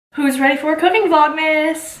Who's ready for a cooking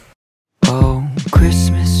vlogmas? Oh,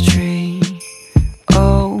 Christmas tree.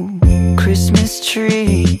 Oh, Christmas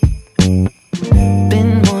tree.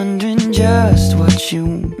 Been wondering just what you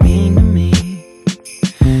mean to me.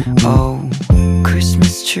 Oh,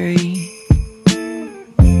 Christmas tree.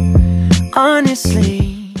 Honestly.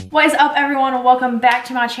 What is up, everyone? Welcome back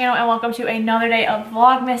to my channel and welcome to another day of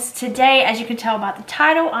Vlogmas. Today, as you can tell by the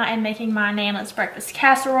title, I am making my nameless breakfast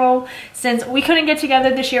casserole. Since we couldn't get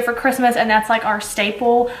together this year for Christmas and that's like our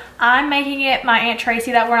staple, I'm making it. My Aunt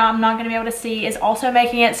Tracy, that I'm not going to be able to see, is also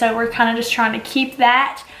making it. So we're kind of just trying to keep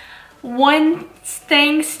that one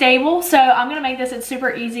thing stable. So I'm going to make this. It's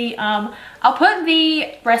super easy. I'll put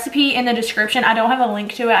the recipe in the description. I don't have a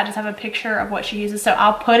link to it. I just have a picture of what she uses. So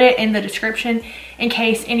I'll put it in the description in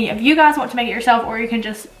case any of you guys want to make it yourself, or you can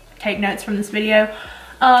just take notes from this video.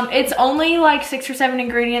 It's only like 6 or 7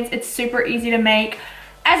 ingredients. It's super easy to make.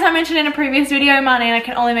 As I mentioned in a previous video, my Nana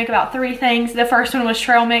can only make about 3 things. The first one was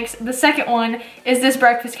trail mix. The second one is this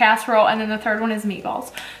breakfast casserole. And then the third one is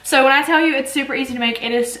meatballs. So when I tell you it's super easy to make,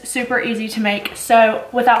 it is super easy to make. So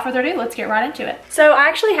without further ado, let's get right into it. So I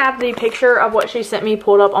actually have the picture of what she sent me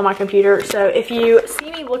pulled up on my computer. So if you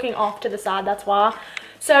see me looking off to the side, that's why.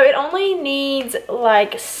 So it only needs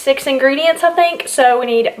like 6 ingredients, I think. So we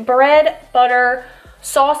need bread, butter,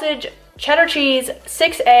 sausage, cheddar cheese,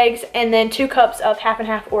 6 eggs, and then 2 cups of half and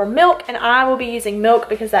half or milk. And I will be using milk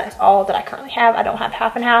because that is all that I currently have. I don't have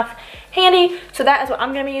half and half handy, so that is what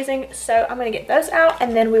I'm going to be using. So I'm going to get those out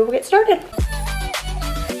and then we will get started.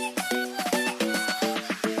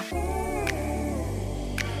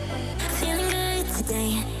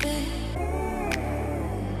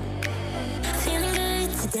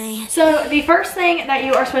 So the first thing that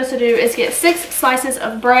you are supposed to do is get 6 slices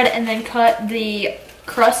of bread and then cut the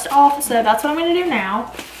crust off. So that's what I'm going to do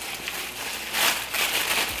now.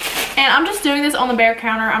 And I'm just doing this on the bare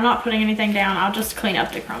counter. I'm not putting anything down. I'll just clean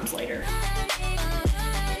up the crumbs later.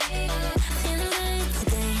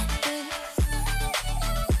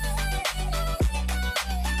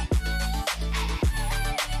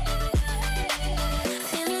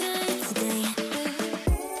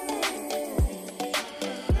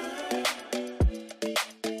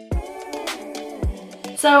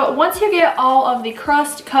 So once you get all of the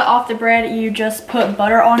crust cut off the bread, you just put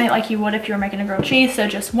butter on it like you would if you were making a grilled cheese. So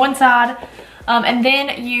just one side. And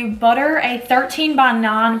then you butter a 13 by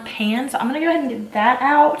 9 pan. So I'm going to go ahead and get that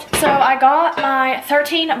out. So I got my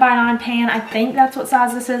 13 by 9 pan. I think that's what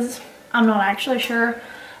size this is. I'm not actually sure.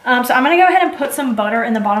 So I'm going to go ahead and put some butter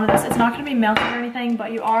in the bottom of this. It's not going to be melted or anything,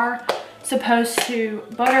 but you are supposed to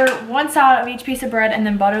butter one side of each piece of bread and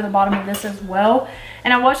then butter the bottom of this as well.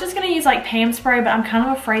 And I was just going to use like Pam spray, but I'm kind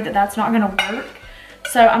of afraid that that's not going to work.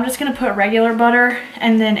 So I'm just going to put regular butter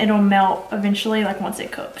and then it'll melt eventually, like once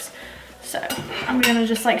it cooks. So I'm going to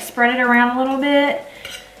just like spread it around a little bit,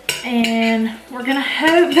 and we're going to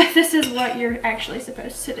hope that this is what you're actually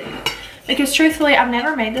supposed to do. Because truthfully, I've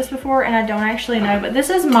never made this before and I don't actually know, but this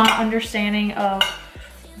is my understanding of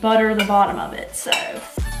butter the bottom of it.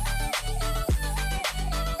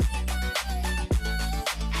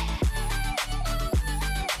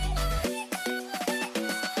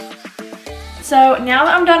 So now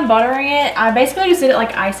that I'm done buttering it, I basically just did it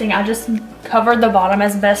like icing. I just covered the bottom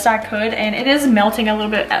as best I could, and it is melting a little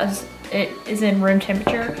bit as it is in room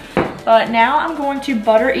temperature. But now I'm going to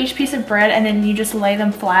butter each piece of bread and then you just lay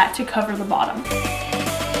them flat to cover the bottom.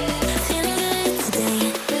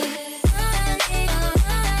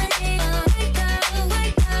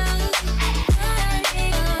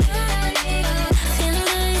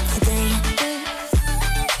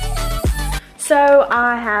 So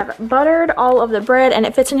I have buttered all of the bread and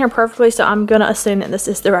it fits in here perfectly, so I'm gonna assume that this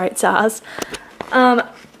is the right size.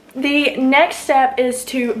 The next step is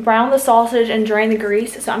to brown the sausage and drain the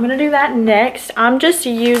grease, so I'm gonna do that next. I'm just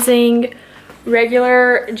using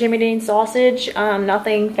regular Jimmy Dean sausage,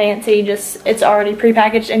 nothing fancy, just it's already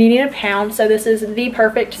prepackaged and you need a pound, so this is the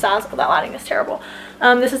perfect size. Oh, that lighting is terrible.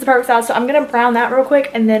 This is the perfect size, so I'm gonna brown that real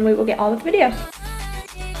quick and then we will get on with the video.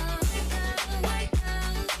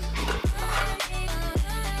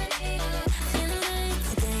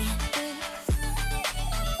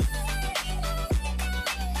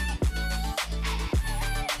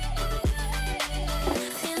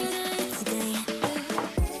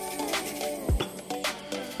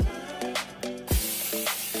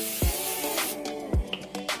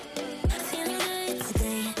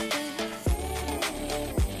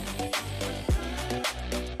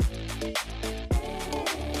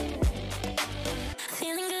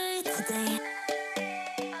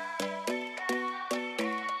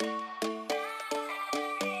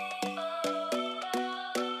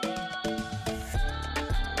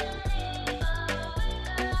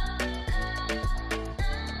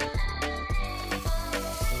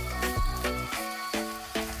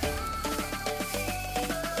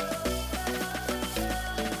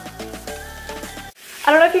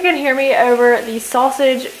 I don't know if you can hear me over the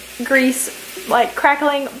sausage grease like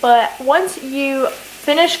crackling, but once you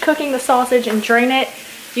finish cooking the sausage and drain it,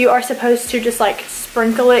 you are supposed to just like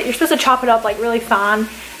sprinkle it. You're supposed to chop it up like really fine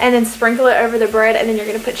and then sprinkle it over the bread, and then you're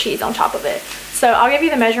gonna put cheese on top of it. So I'll give you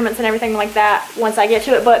the measurements and everything like that once I get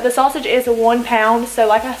to it, but the sausage is 1 pound. So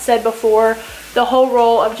like I said before, the whole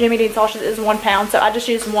roll of Jimmy Dean sausage is 1 pound. So I just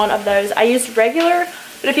used one of those. I used regular,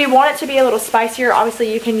 but if you want it to be a little spicier,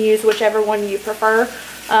 obviously you can use whichever one you prefer.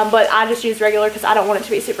 But I just use regular because I don't want it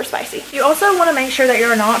to be super spicy. You also want to make sure that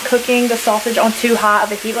you're not cooking the sausage on too high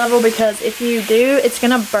of a heat level, because if you do, it's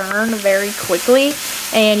going to burn very quickly,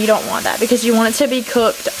 and you don't want that, because you want it to be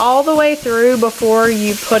cooked all the way through before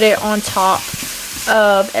you put it on top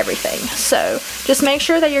of everything. So just make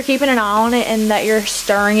sure that you're keeping an eye on it and that you're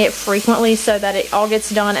stirring it frequently so that it all gets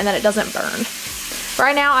done and that it doesn't burn.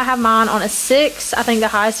 Right now I have mine on a 6. I think the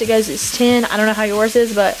highest it goes is 10. I don't know how yours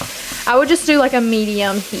is, but I would just do like a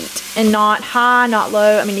medium heat and not high, not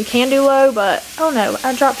low. I mean, you can do low, but oh no,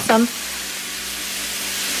 I dropped some.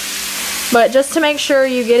 But just to make sure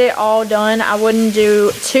you get it all done, I wouldn't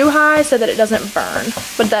do too high so that it doesn't burn,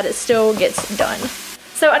 but that it still gets done.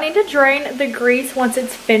 So I need to drain the grease once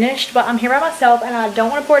it's finished, but I'm here by myself and I don't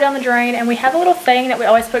want to pour it down the drain. And we have a little thing that we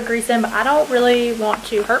always put grease in, but I don't really want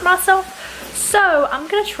to hurt myself. So I'm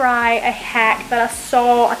going to try a hack that I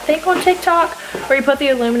saw, I think on TikTok, where you put the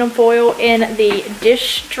aluminum foil in the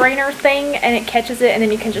dish drainer thing and it catches it and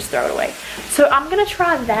then you can just throw it away. So I'm going to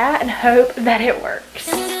try that and hope that it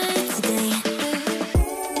works.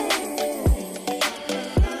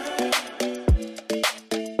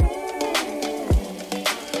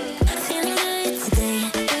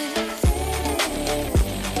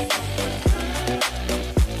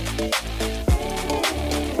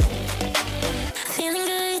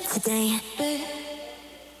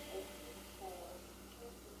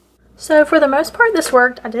 So for the most part this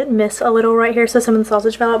worked. I did miss a little right here, so some of the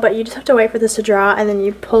sausage fell out, but you just have to wait for this to dry and then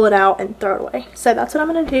you pull it out and throw it away. So that's what I'm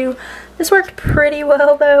gonna do. This worked pretty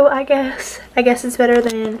well though, I guess. I guess it's better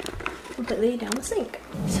than completely down the sink.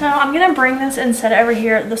 So I'm gonna bring this and set it over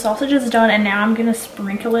here. The sausage is done and now I'm gonna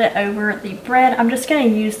sprinkle it over the bread. I'm just gonna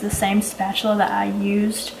use the same spatula that I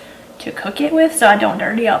used to cook it with so I don't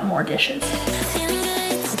dirty up more dishes.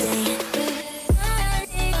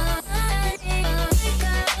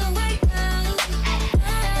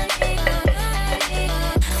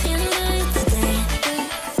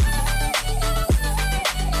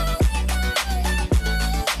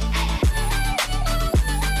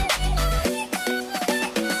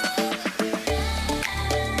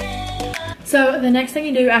 So the next thing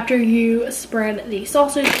you do after you spread the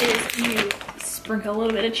sausage is you sprinkle a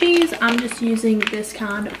little bit of cheese. I'm just using this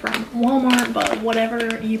kind from Walmart, but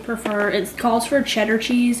whatever you prefer. It calls for cheddar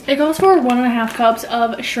cheese. It calls for 1.5 cups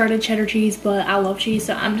of shredded cheddar cheese, but I love cheese,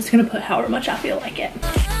 so I'm just gonna put however much I feel like it.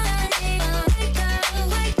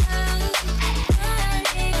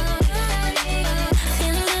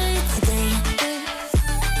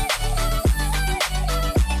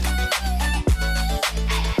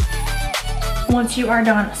 Once you are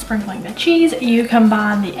done sprinkling the cheese, you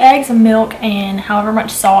combine the eggs, milk, and however much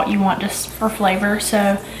salt you want just for flavor.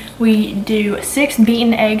 So we do 6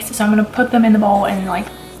 beaten eggs, so I'm going to put them in the bowl and like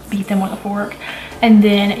beat them with a fork. And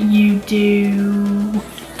then you do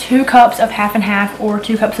 2 cups of half and half or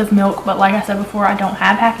 2 cups of milk, but like I said before, I don't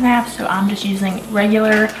have half and half, so I'm just using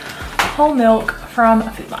regular whole milk from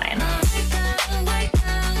Food Lion.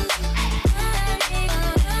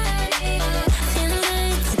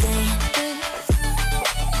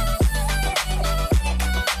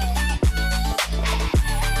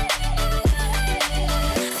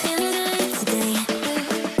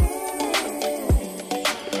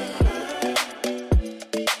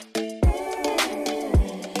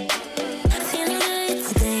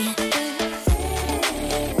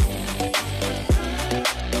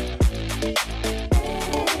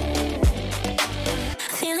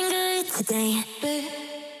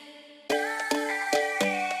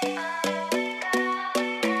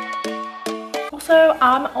 Also,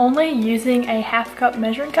 I'm only using a half cup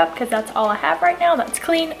measuring cup because that's all I have right now that's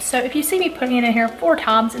clean. So if you see me putting it in here 4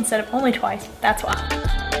 times instead of only twice, that's why.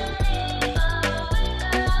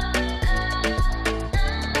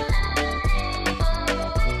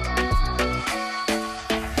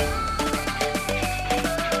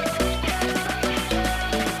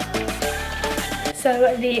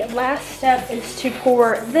 So the last step is to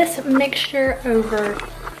pour this mixture over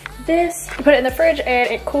this. You put it in the fridge and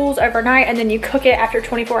it cools overnight, and then you cook it after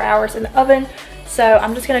 24 hours in the oven. So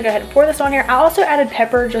I'm just gonna go ahead and pour this on here. I also added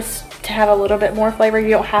pepper just to have a little bit more flavor. You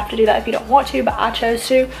don't have to do that if you don't want to, but I chose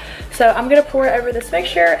to. So I'm gonna pour it over this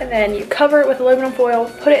mixture, and then you cover it with aluminum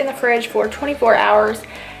foil, put it in the fridge for 24 hours,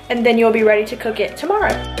 and then you'll be ready to cook it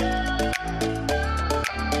tomorrow.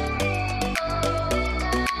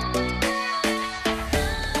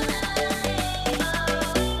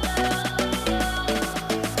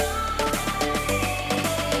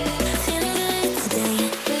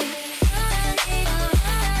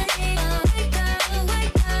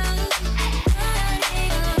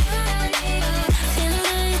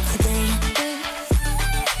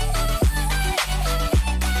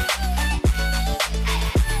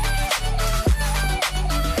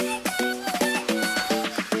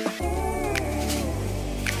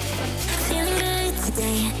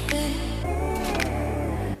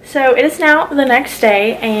 So it is now the next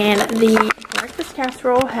day, and the breakfast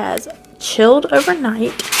casserole has chilled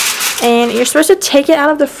overnight, and you're supposed to take it out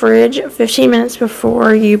of the fridge 15 minutes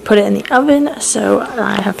before you put it in the oven. So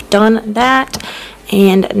I have done that,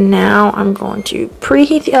 and now I'm going to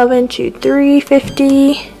preheat the oven to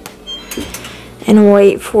 350 and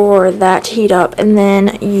wait for that to heat up, and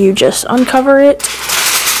then you just uncover it.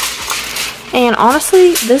 And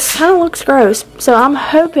honestly, this kind of looks gross, so I'm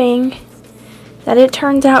hoping that it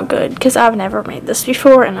turns out good, because I've never made this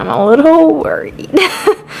before and I'm a little worried.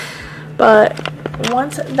 But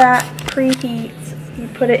once that preheats, you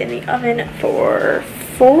put it in the oven for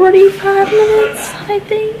 45 minutes, I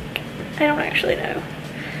think. I don't actually know.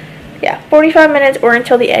 Yeah, 45 minutes or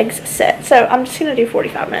until the eggs set. So I'm just gonna do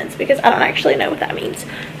 45 minutes because I don't actually know what that means.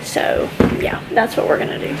 So yeah, that's what we're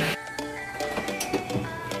gonna do.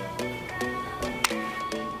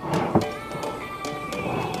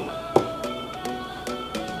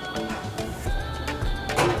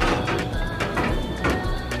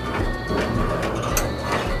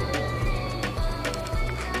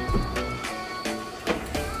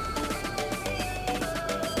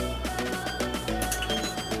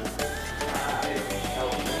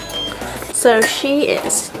 So she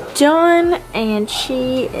is done, and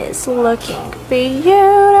she is looking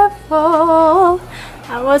beautiful.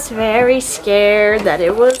 I was very scared that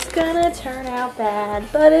it was gonna turn out bad,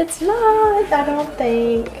 but it's not, I don't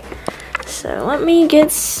think. So let me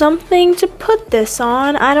get something to put this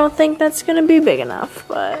on. I don't think that's gonna be big enough,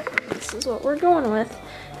 but this is what we're going with.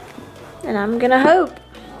 And I'm gonna hope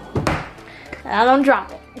that I don't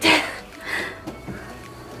drop it.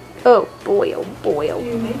 Oh boy, oh boy, oh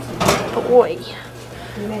boy.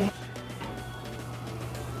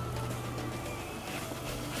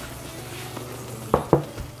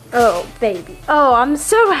 Oh baby. Oh, I'm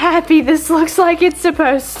so happy this looks like it's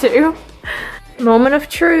supposed to. Moment of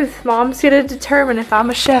truth. Mom's gonna determine if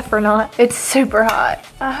I'm a chef or not. It's super hot.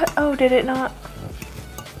 Oh, did it not?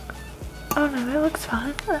 Oh no, it looks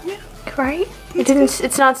fine. Yeah. Right?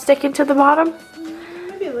 It's not sticking to the bottom?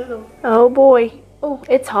 Maybe a little. Oh boy. Oh,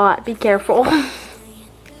 it's hot. Be careful.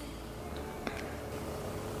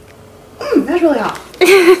 That's really hot.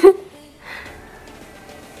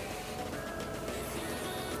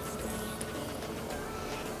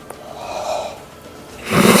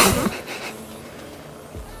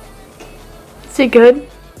 Is it good?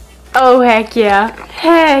 Oh, heck yeah.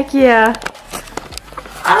 Heck yeah.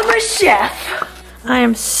 I'm a chef. I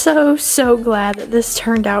am so glad that this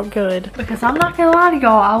turned out good, because I'm not gonna lie to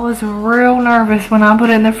y'all, I was real nervous when I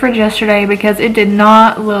put it in the fridge yesterday because it did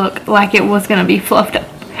not look like it was gonna be fluffed up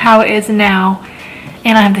how it is now,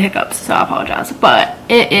 and I have the hiccups, so I apologize, but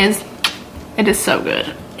it is so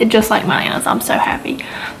good. It just like bananas. I'm so happy.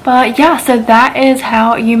 But yeah, so that is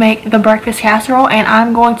how you make the breakfast casserole, and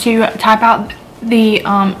I'm going to type out the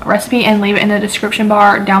recipe and leave it in the description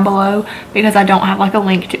bar down below because I don't have like a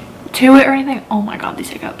link to it or anything. Oh my god, these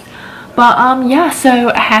hiccups. But yeah,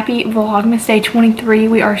 so happy Vlogmas Day 23.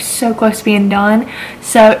 We are so close to being done.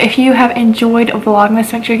 So if you have enjoyed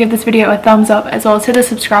Vlogmas, make sure you give this video a thumbs up, as well as hit the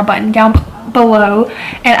subscribe button down below,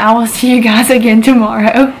 and I will see you guys again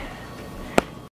tomorrow.